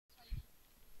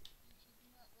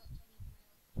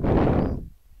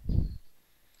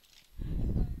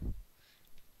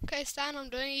Hi Stan, I'm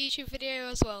doing a YouTube video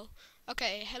as well.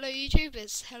 Okay, hello YouTube,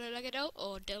 it's Hello Legadel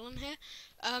or Dylan here.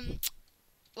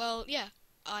 Well, yeah,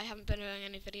 I haven't been doing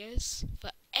any videos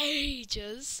for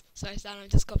ages. Sorry Stan, I'm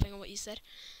just copying on what you said.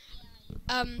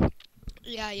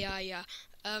 Yeah.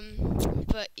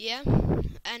 But yeah,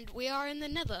 and we are in the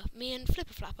Nether, me and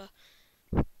FlipperFlapper.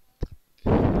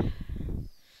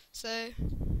 So,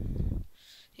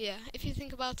 yeah, if you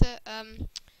think about it,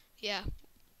 yeah,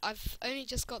 I've only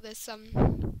just got this,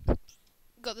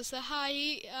 hi,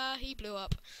 he blew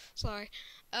up, sorry,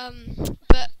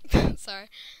 but, sorry,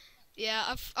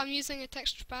 yeah, I'm using a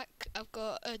texture pack. I've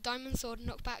got a diamond sword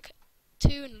knockback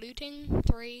 2 and looting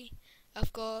 3,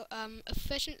 I've got,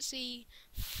 efficiency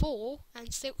 4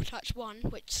 and silk touch 1,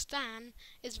 which Stan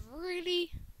is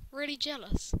really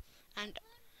jealous, and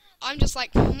I'm just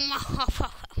like, but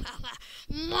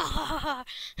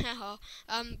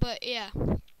yeah,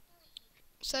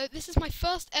 so this is my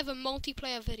first ever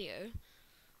multiplayer video,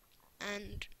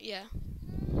 and yeah.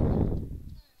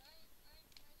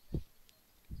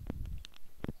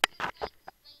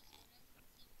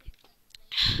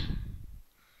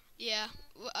 Yeah,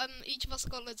 each of us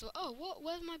got loads of. Oh,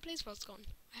 where's my blaze rods gone?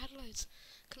 I had loads.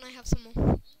 Can I have some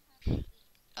more?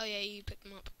 Oh yeah, you picked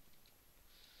them up.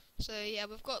 So yeah,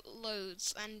 we've got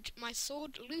loads, and my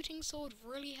looting sword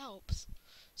really helps.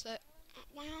 So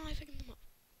why aren't I picking them up?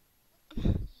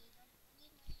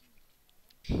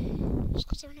 Just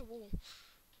because they're in a wall.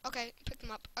 Okay, pick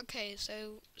them up. Okay,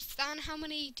 so Stan, how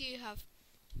many do you have?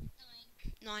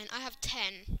 9. I have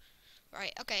 10.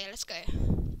 Right. Okay, let's go.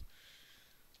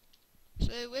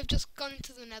 So we've just gone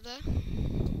into the Nether.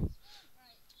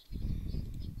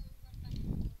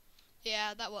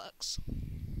 Yeah, that works.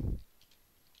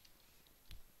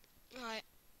 Right.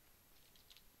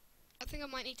 I think I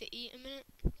might need to eat a minute.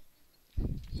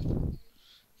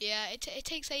 Yeah, it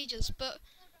takes ages, but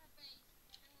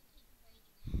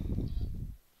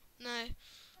no,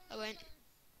 I won't.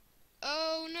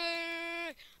 Oh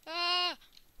no! Ah!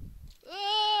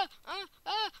 Ah!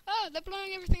 They're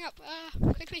blowing everything up.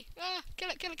 Quickly!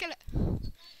 Kill it!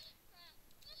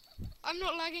 I'm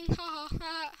not lagging. Ha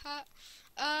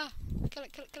ha. Kill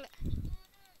it!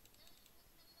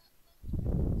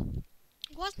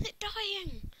 Wasn't it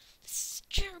dying?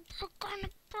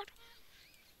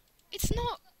 It's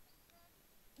not.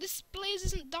 This blaze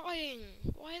isn't dying.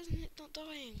 Why isn't it not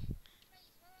dying?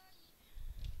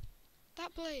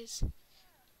 That blaze.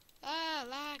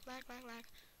 Lag.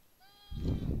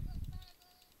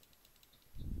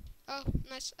 Oh,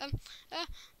 nice.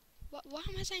 Why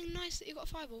am I saying nice that you got a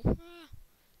fireball?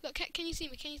 Look, can you see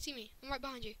me? I'm right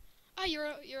behind you. You're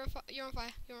on fire. You're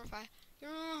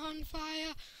on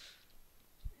fire.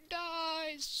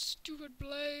 Die, stupid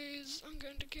blaze. I'm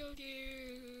going to kill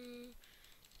you.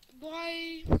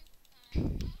 Why?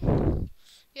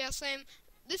 Yeah, same.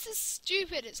 This is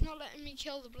stupid. It's not letting me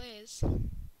kill the blaze.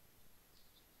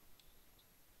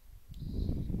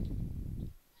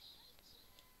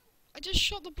 I just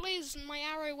shot the blaze and my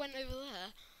arrow went over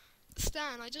there.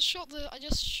 Stan, I just shot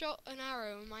an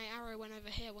arrow and my arrow went over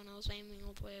here when I was aiming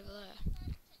all the way over there.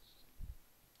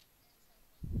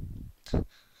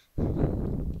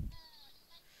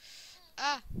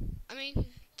 I mean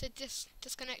to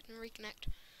disconnect and reconnect.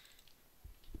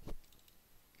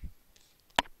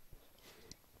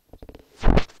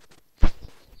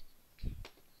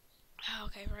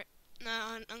 Okay, right.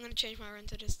 Now I'm gonna change my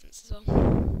render distance as well.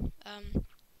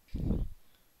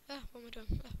 What am I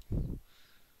doing?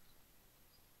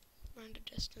 Render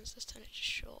distance, let's turn it to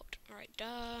short. Alright,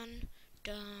 done,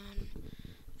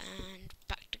 and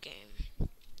back to game.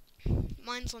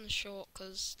 Mine's on short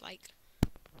because, like,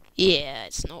 yeah,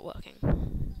 it's not working.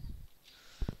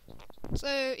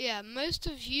 So yeah, most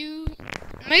of you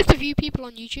people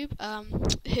on YouTube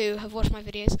who have watched my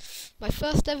videos, my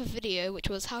first ever video, which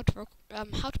was how to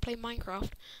play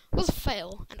Minecraft, was a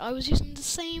fail, and I was using the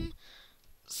same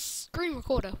screen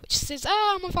recorder, which says,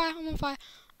 I'm on fire.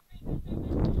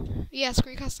 Yeah,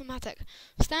 Screencast-O-Matic.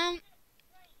 Stan.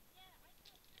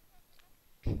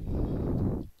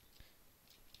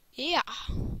 Yeah,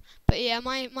 but yeah,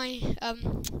 my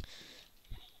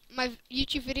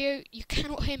YouTube video, you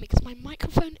cannot hear me because my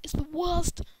microphone is the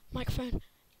worst microphone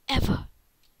ever.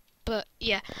 But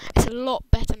yeah, it's a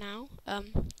lot better now,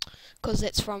 because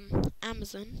it's from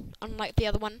Amazon, unlike the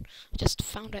other one. I just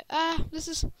found it. This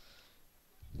is.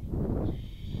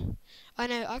 I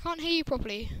know, I can't hear you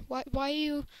properly. Why are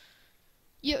you?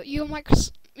 Your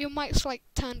mic's like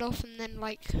turned off and then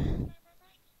like.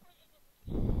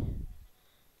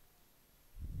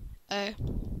 Oh.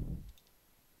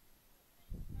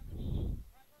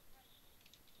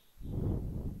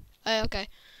 Oh, okay.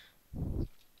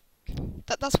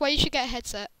 That's why you should get a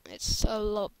headset. It's a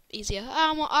lot easier.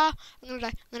 I'm gonna die. I'm gonna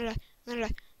die. I'm gonna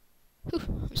die. Whew,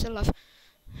 I'm still alive.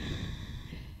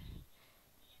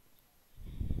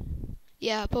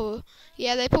 Yeah, probably.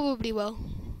 Yeah, they probably will.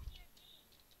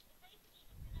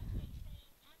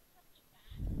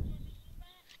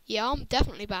 Yeah, I'm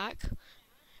definitely back.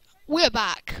 We're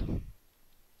back.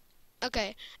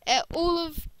 Okay. All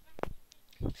of.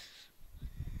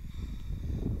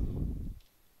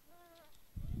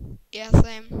 Yeah,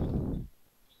 same.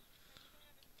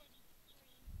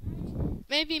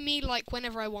 Maybe me like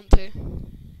whenever I want to.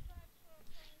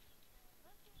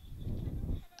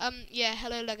 Yeah,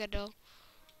 hello Lego doll.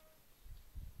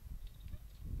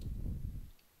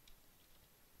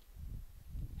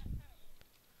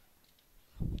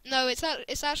 No, it's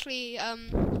actually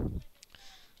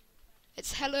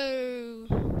it's hello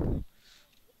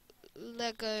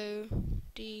Lego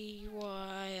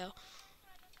DYL.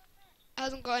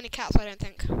 Hasn't got any cats, I don't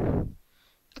think.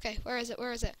 Okay, where is it?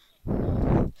 Where is it?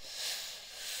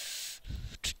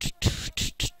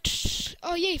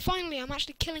 Oh yay, finally, I'm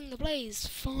actually killing the blaze.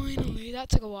 Finally, that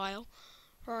took a while.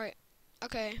 Right,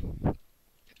 okay.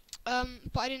 But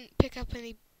I didn't pick up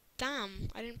any, damn,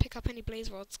 I didn't pick up any blaze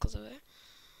rods because of it.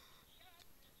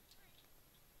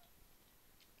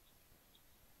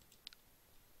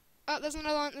 Oh, there's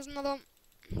another one, there's another one.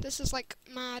 This is like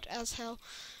mad as hell.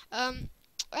 I'm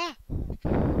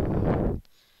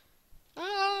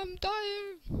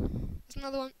dying. There's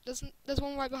another one, there's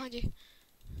one right behind you.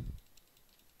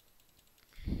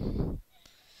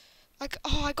 Like,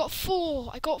 oh, I got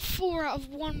 4. I got 4 out of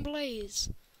 1 blaze.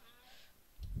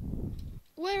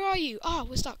 Where are you? Ah,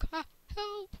 we're stuck. Ah,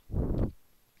 help!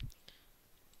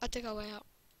 I took our way out.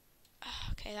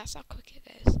 Okay, that's how quick it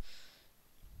is.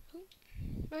 Ooh,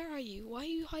 where are you? Why are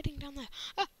you hiding down there?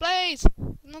 Ah, blaze!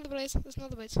 Another blaze. There's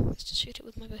another blaze. Let's just shoot it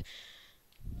with my bow.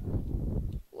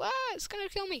 Wow, it's gonna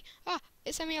kill me. Ah,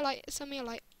 it sent me a light. It sent me a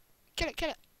light. Kill it, kill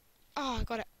it. Ah, I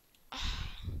got it.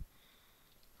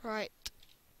 Right.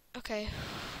 Okay.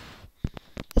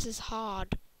 This is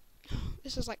hard.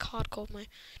 This is like hardcore mode.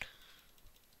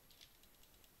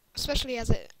 Especially as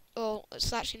it, well,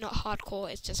 it's actually not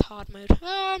hardcore, it's just hard mode.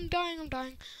 Oh, I'm dying, I'm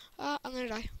dying. I'm gonna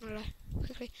die, I'm gonna die.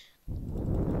 Quickly.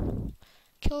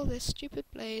 Kill this stupid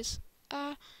blaze.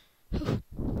 Whew.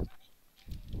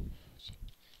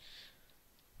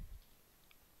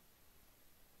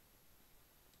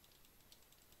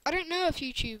 I don't know if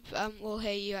YouTube will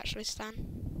hear you actually, Stan.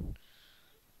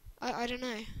 I don't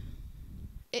know.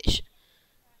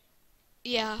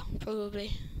 Yeah,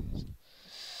 probably.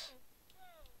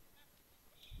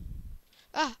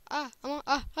 I'm on,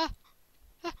 I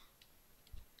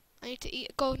need to eat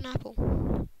a golden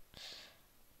apple.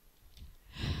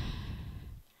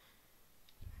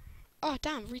 Oh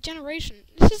damn, regeneration.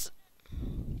 This is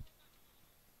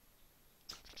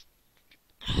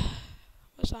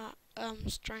what's that?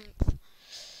 Strength.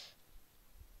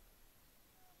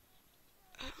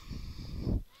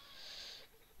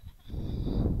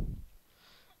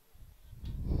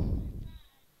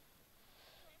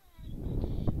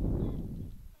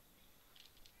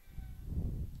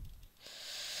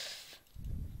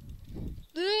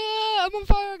 I'm on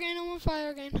fire again, I'm on fire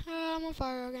again. I'm on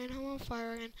fire again, I'm on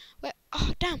fire again. Wait,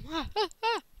 oh damn,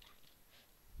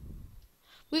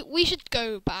 We should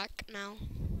go back now.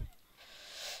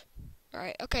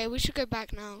 Right, okay, we should go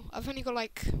back now. We've only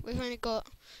got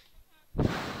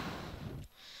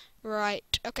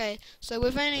right, okay, so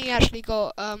we've only actually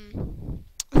got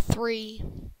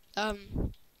 15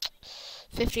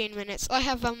 minutes. I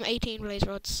have 18 blaze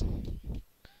rods.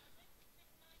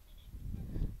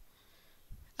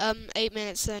 8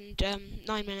 minutes and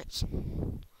 9 minutes.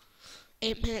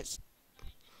 8 minutes.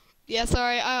 Yeah,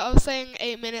 sorry, I was saying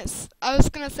 8 minutes. I was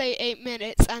gonna say 8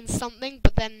 minutes and something,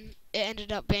 but then it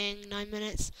ended up being 9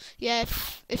 minutes. Yeah,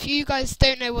 if you guys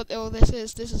don't know what all this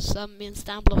is me and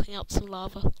Stan blocking up some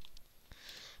lava.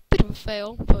 Bit of a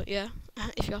fail, but yeah,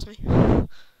 if you ask me.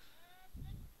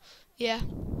 Yeah.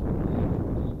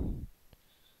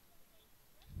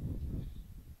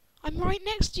 I'm right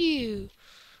next to you.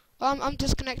 I'm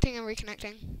disconnecting and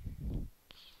reconnecting.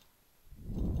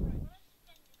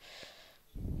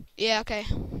 Yeah, okay.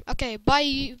 Okay,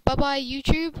 bye bye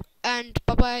YouTube and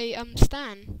bye bye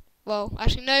Stan. Well,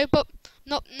 actually no, but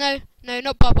not bye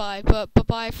bye, but bye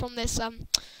bye from this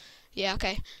yeah,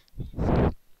 okay.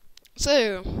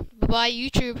 So, bye bye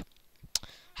YouTube.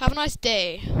 Have a nice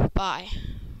day. Bye.